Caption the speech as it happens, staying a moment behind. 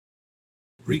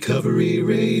Recovery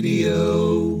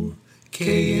Radio,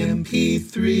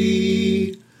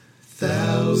 KMP3,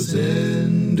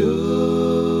 Thousand Oaks.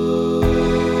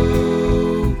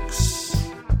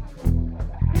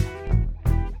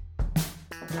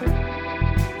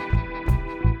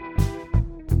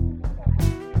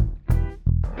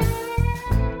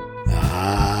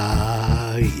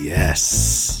 Ah,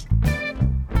 yes.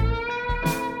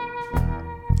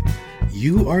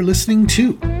 You are listening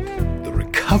to the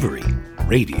Recovery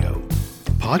Radio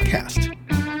podcast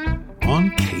on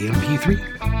KMP3.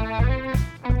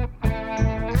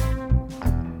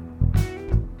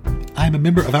 I'm a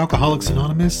member of Alcoholics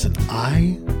Anonymous, and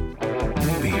I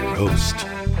will be your host.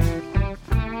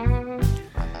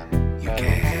 You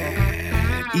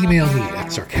can email me at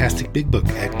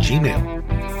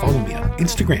sarcasticbigbook@gmail.com. Follow me on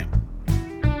Instagram,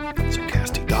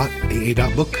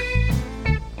 sarcastic.aa.book.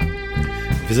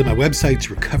 Visit my websites,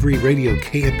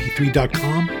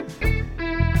 recoveryradiokmp3.com.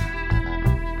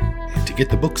 And to get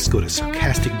the books, go to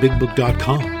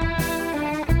sarcasticbigbook.com.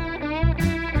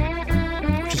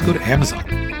 Or just go to Amazon.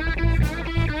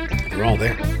 They're all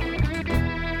there.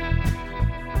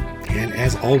 And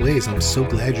as always, I'm so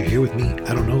glad you're here with me.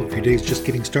 I don't know if your day's just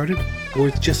getting started or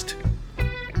it's just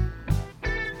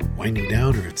winding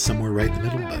down or it's somewhere right in the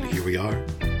middle, but here we are,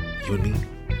 you and me.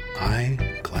 I'm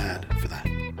glad for that.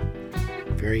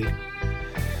 Very,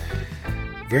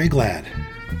 very glad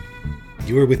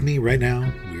you are with me right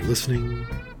now. We're listening.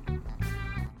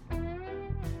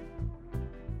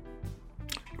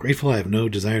 Grateful I have no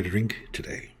desire to drink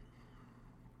today.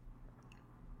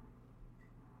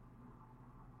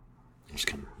 I'll just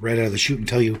come right out of the chute and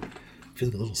tell you, I'm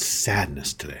feeling a little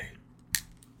sadness today.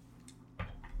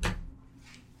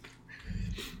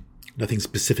 Nothing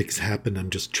specific has happened.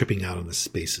 I'm just tripping out on the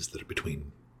spaces that are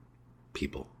between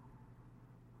people.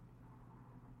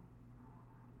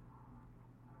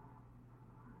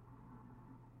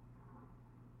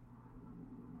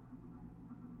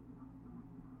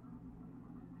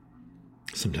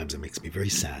 Sometimes it makes me very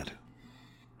sad.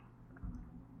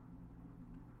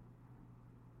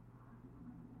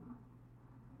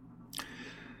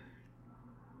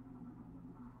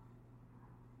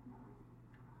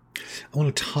 I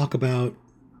want to talk about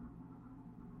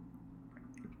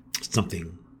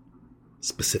something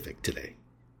specific today.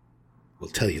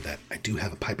 We'll tell you that I do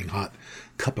have a piping hot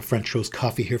cup of French roast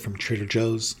coffee here from Trader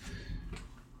Joe's,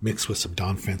 mixed with some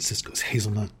Don Francisco's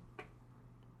hazelnut.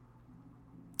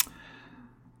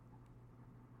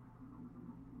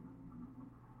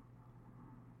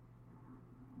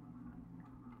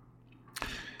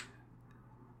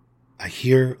 I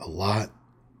hear a lot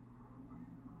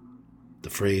the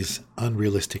phrase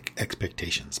unrealistic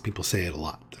expectations. People say it a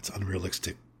lot. That's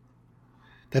unrealistic.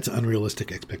 That's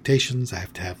unrealistic expectations. I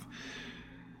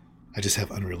just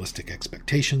have unrealistic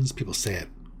expectations. People say it.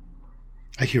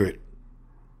 I hear it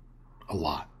a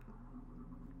lot.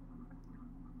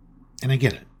 And I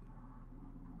get it.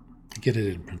 I get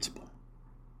it in principle.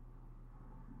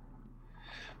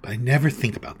 But I never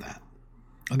think about that.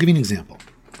 I'll give you an example.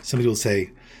 Somebody will say,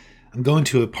 I'm going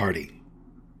to a party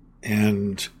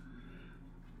and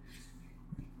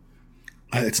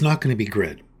it's not going to be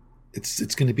good.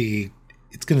 It's going to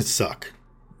suck.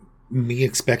 Me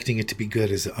expecting it to be good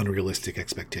is an unrealistic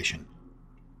expectation.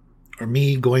 Or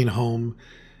me going home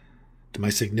to my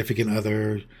significant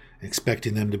other,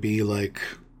 expecting them to be like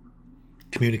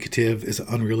communicative is an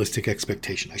unrealistic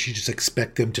expectation. I should just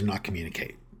expect them to not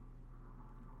communicate.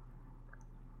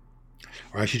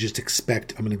 Or I should just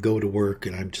expect I'm going to go to work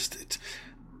and it's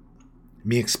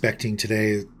me expecting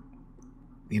today,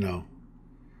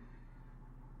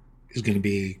 is going to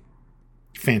be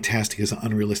fantastic as an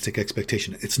unrealistic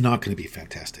expectation. It's not going to be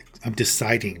fantastic. I'm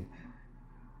deciding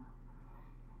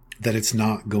that it's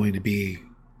not going to be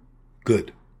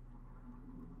good.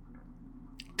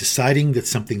 Deciding that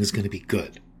something is going to be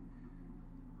good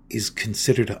is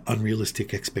considered an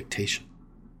unrealistic expectation,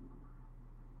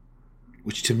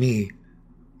 which to me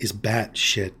is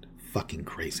batshit fucking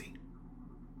crazy.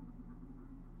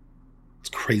 It's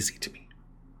crazy to me.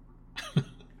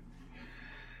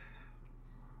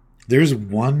 There's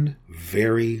one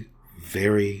very,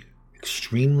 very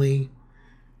extremely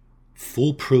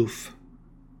foolproof,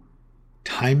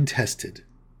 time-tested,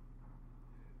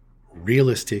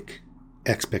 realistic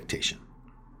expectation.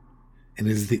 And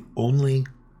it is the only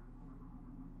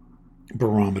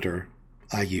barometer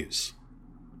I use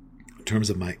in terms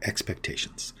of my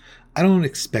expectations. I don't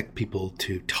expect people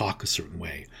to talk a certain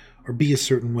way or be a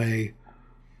certain way.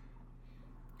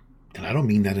 And I don't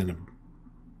mean that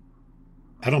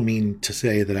I don't mean to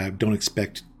say that I don't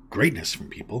expect greatness from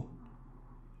people.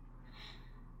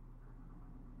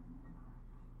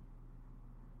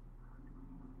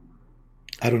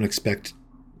 I don't expect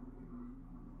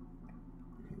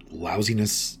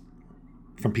lousiness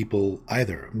from people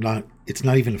either. It's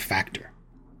not even a factor.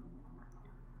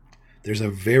 There's a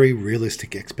very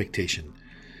realistic expectation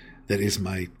that is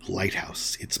my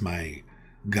lighthouse. It's my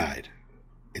guide.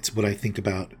 It's what I think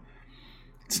about.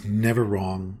 It's never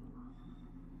wrong.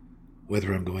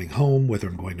 Whether I'm going home, whether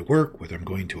I'm going to work, whether I'm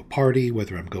going to a party,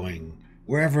 whether I'm going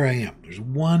wherever I am, there's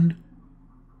one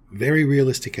very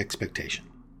realistic expectation.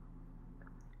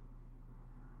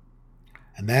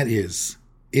 And that is,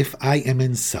 if I am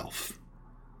in self,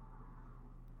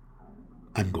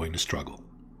 I'm going to struggle.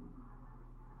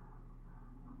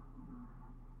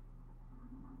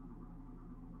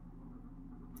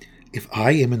 If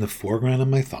I am in the foreground of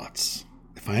my thoughts,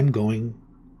 if I'm going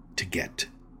to get,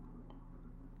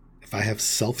 if I have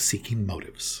self-seeking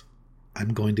motives,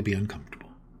 I'm going to be uncomfortable.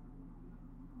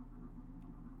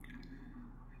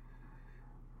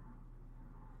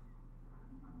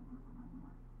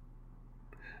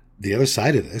 The other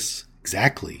side of this,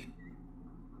 exactly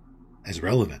as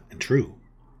relevant and true,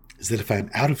 is that if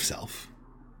I'm out of self,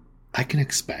 I can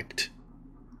expect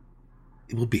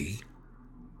it will be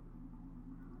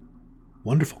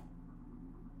wonderful.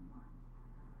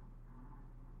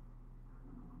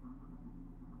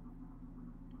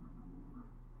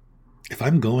 If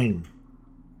I'm going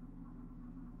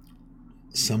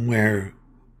somewhere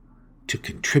to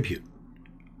contribute,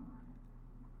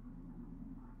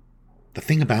 the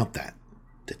thing about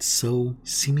that's so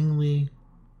seemingly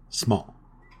small,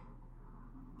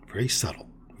 very subtle,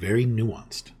 very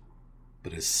nuanced,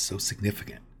 but is so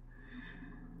significant,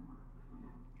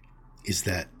 is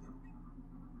that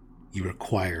you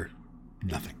require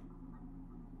nothing.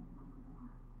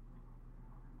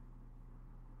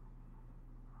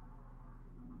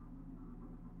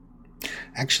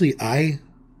 Actually, I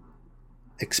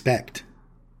expect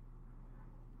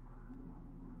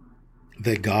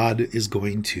that God is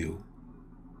going to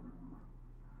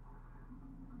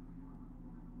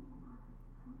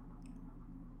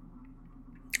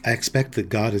I expect that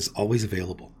God is always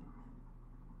available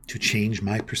to change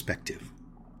my perspective,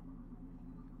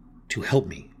 to help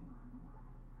me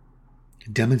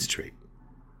demonstrate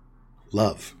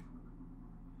love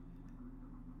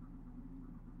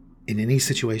in any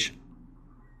situation.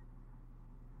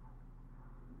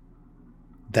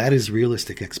 That is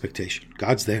realistic expectation.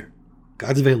 God's there.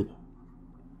 God's available.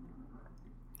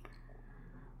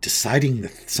 Deciding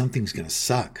that something's going to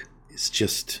suck is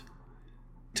just,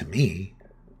 to me,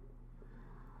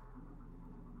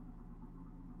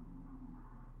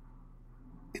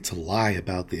 it's a lie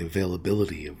about the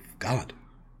availability of God.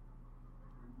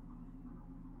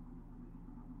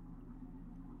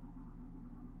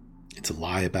 It's a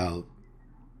lie about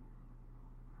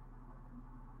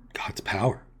God's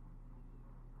power.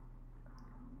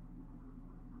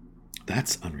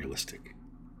 That's unrealistic.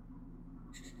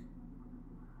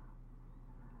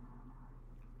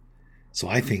 So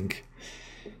I think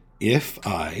if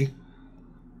I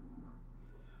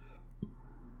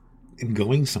am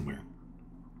going somewhere,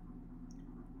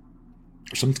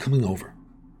 or someone's coming over,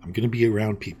 I'm going to be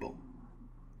around people,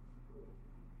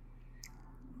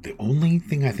 the only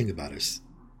thing I think about is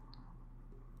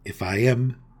if I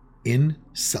am in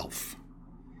self,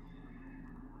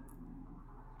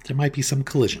 there might be some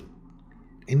collision.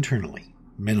 Internally,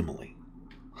 minimally,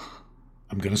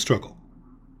 I'm going to struggle.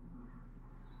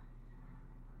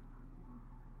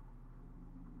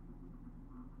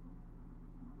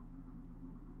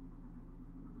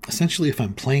 Essentially, if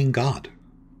I'm playing God,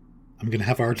 I'm going to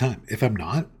have a hard time. If I'm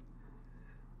not,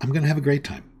 I'm going to have a great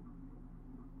time.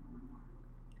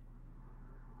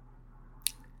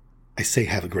 I say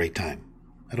have a great time.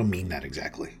 I don't mean that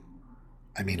exactly.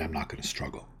 I mean I'm not going to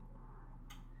struggle.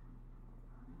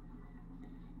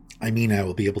 I mean, I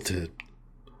will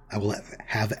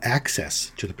have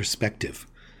access to the perspective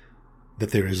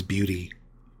that there is beauty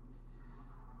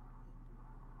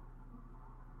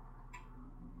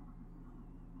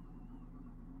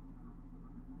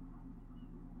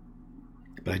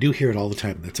but I do hear it all the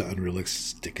time. That's an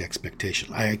unrealistic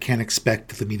expectation. I can't expect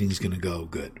that the meeting's going to go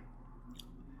good.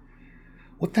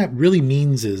 What that really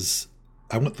means is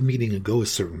I want the meeting to go a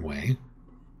certain way.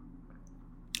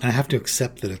 And I have to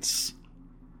accept that it's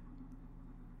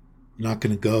not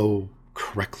going to go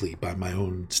correctly by my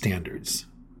own standards.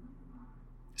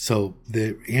 So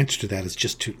the answer to that is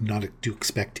just to not to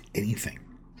expect anything.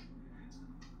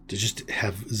 To just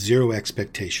have zero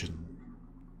expectation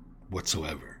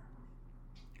whatsoever.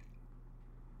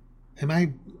 Am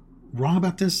I wrong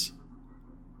about this?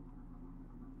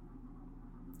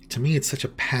 To me, it's such a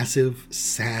passive,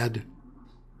 sad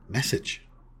message.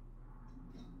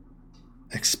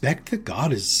 expect that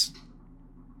God is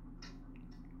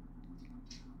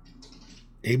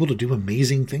able to do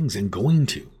amazing things and going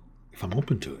to, if I'm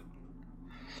open to it.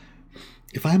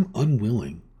 If I'm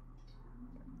unwilling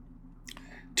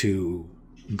to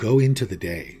go into the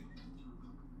day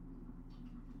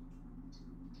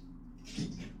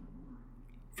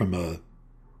from a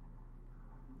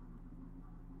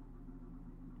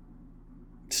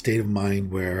state of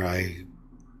mind where I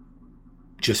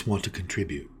just want to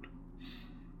contribute,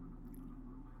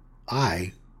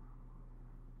 I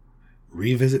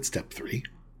revisit step 3,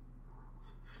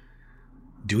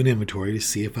 do an inventory to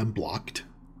see if I'm blocked.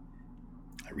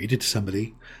 I read it to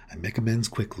somebody, I make amends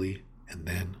quickly, and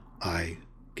then I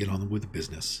get on with the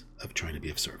business of trying to be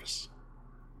of service.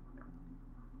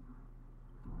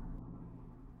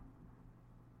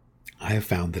 I have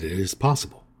found that it is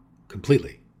possible,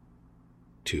 completely,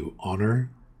 to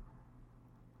honor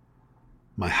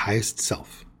my highest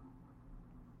self.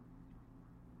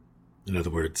 In other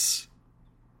words,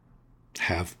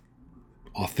 have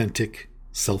authentic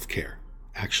self-care.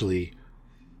 Actually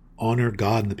honor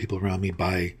God and the people around me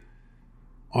by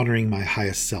honoring my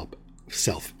highest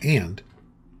self and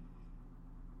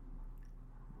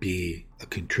be a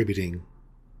contributing,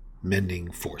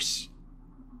 mending force.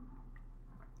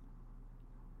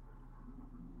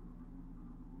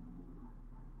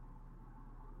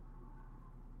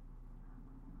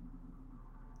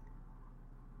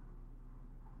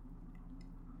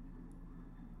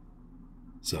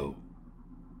 So,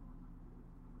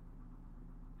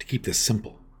 to keep this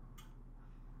simple,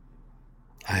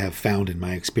 I have found in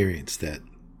my experience that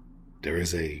there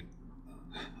is and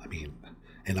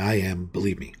I am,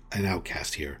 believe me, an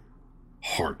outcast here.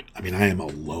 Hard. I am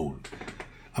alone.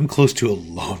 I'm close to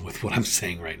alone with what I'm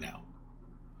saying right now.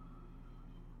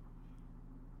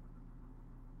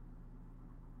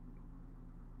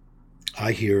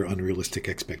 I hear unrealistic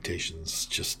expectations.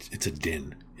 It's a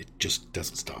din. It just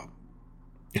doesn't stop.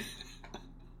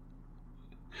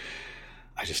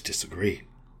 I just disagree.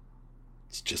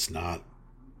 It's just not.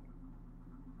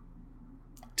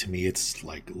 To me, it's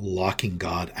like locking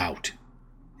God out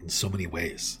in so many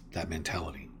ways, that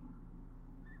mentality.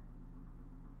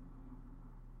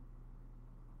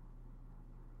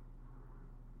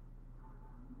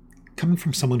 Coming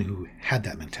from someone who had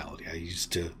that mentality, I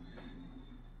used to,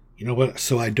 you know what,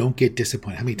 so I don't get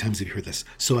disappointed. How many times have you heard this?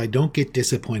 So I don't get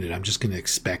disappointed, I'm just going to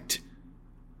expect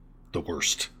the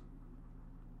worst.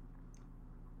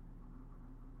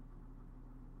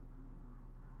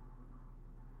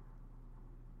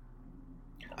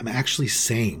 I'm actually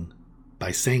saying, by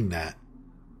saying that,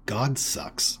 God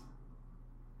sucks.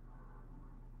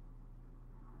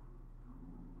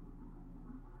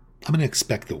 I'm going to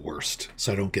expect the worst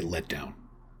so I don't get let down.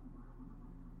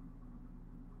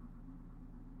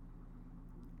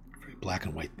 Very black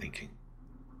and white thinking.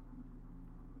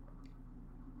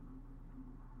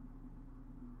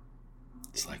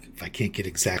 It's like if I can't get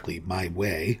exactly my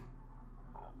way,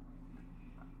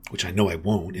 which I know I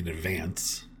won't in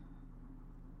advance,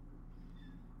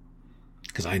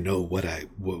 because I know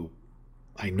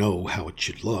I know how it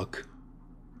should look,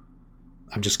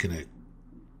 I'm just going to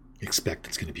expect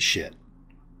it's going to be shit.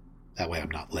 That way I'm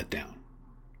not let down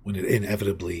when it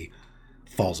inevitably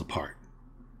falls apart,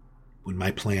 when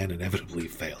my plan inevitably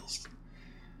fails.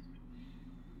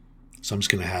 So I'm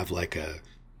just going to have like a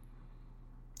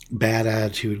bad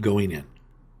attitude going in.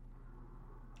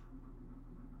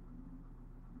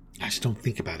 I just don't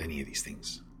think about any of these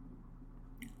things.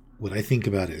 What I think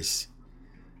about is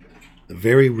the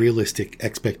very realistic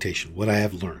expectation. What I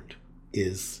have learned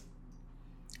is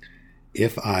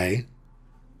if I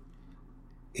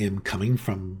am coming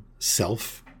from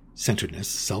self-centeredness,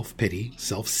 self-pity,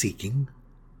 self-seeking,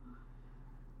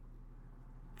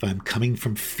 if I'm coming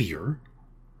from fear,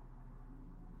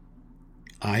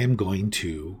 I am going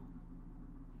to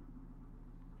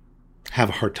have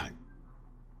a hard time.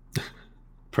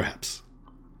 Perhaps.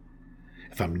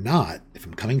 If I'm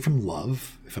coming from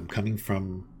love, if I'm coming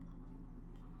from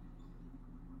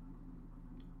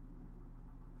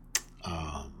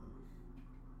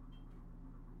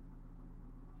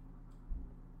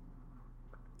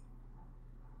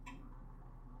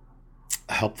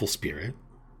a helpful spirit,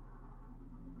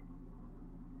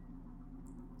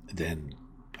 then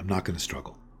I'm not going to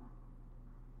struggle.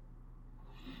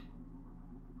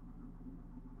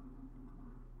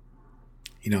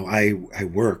 You know, I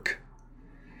work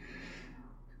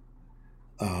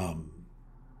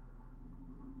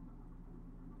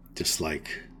just like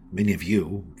many of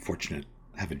you, fortunate,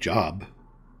 have a job.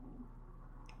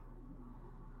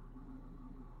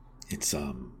 It's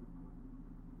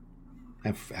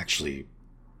I've actually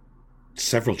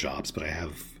several jobs, but I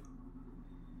have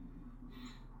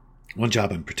one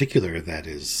job in particular that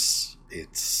it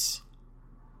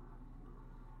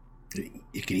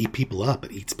can eat people up.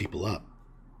 It eats people up.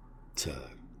 It's a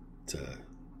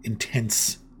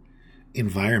intense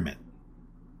environment.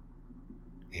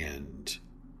 And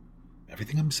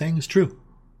everything I'm saying is true.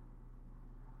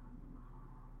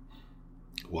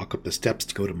 Walk up the steps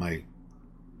to go to my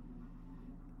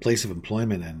place of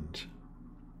employment, and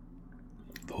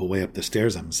the whole way up the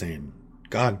stairs I'm saying,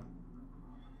 God,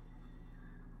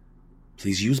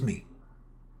 please use me.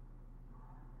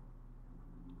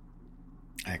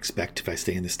 I expect if I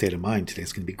stay in this state of mind,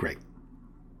 today's going to be great.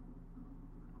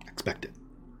 I expect it.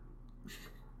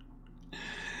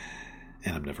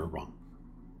 And I'm never wrong.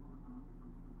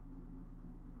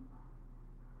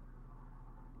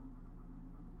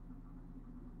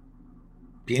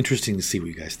 Be interesting to see what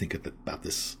you guys think about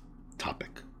this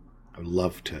topic. I would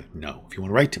love to know. If you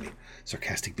want to write to me,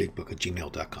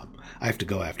 sarcasticbigbook@gmail.com. I have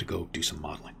to go do some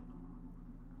modeling.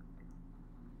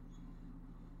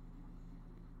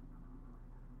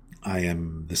 I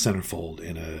am the centerfold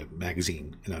in a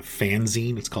magazine, in a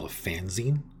fanzine. It's called a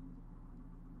fanzine.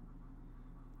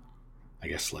 I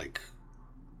guess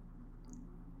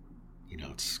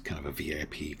it's kind of a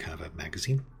VIP kind of a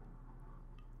magazine.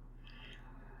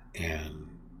 And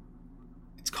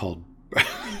it's called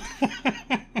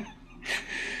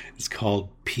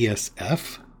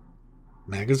PSF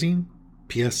magazine,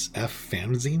 PSF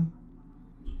fanzine.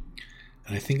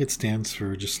 And I think it stands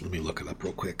for, just let me look it up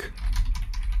real quick.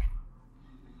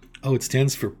 Oh, it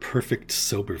stands for Perfect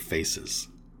Sober Faces.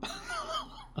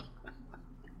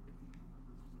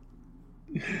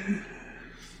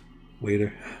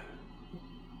 Waiter.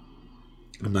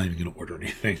 I'm not even going to order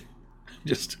anything.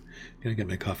 Just going to get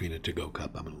my coffee in a to-go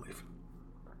cup. I'm going to leave.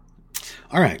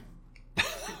 All right. I'm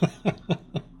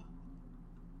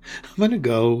going to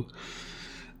go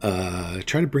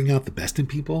try to bring out the best in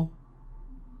people.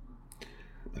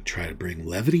 I'm going to try to bring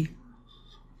levity.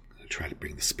 I'm going to try to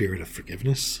bring the spirit of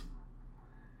forgiveness.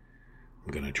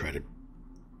 I'm going to try to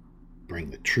bring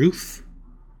the truth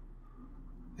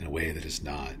in a way that is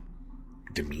not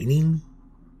demeaning,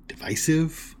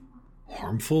 divisive,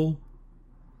 harmful.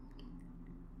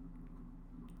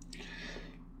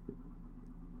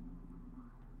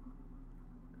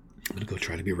 I'm going to go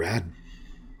try to be rad.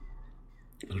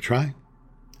 I'm going to try.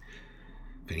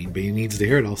 If anybody needs to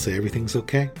hear it, I'll say everything's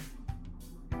okay.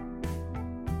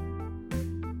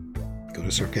 Go to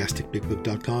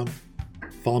sarcasticbigbook.com.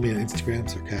 Follow me on Instagram,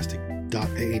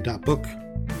 sarcastic.aa.book.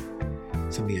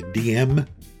 Send me a DM.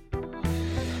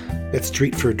 That's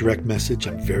street for a direct message.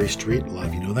 I'm very street. A lot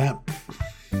of you know that. All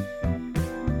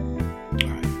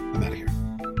right, I'm out of here.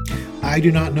 I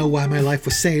do not know why my life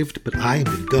was saved, but I am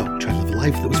going to go try to live a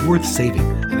life that was worth saving,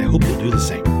 and I hope you'll do the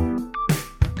same.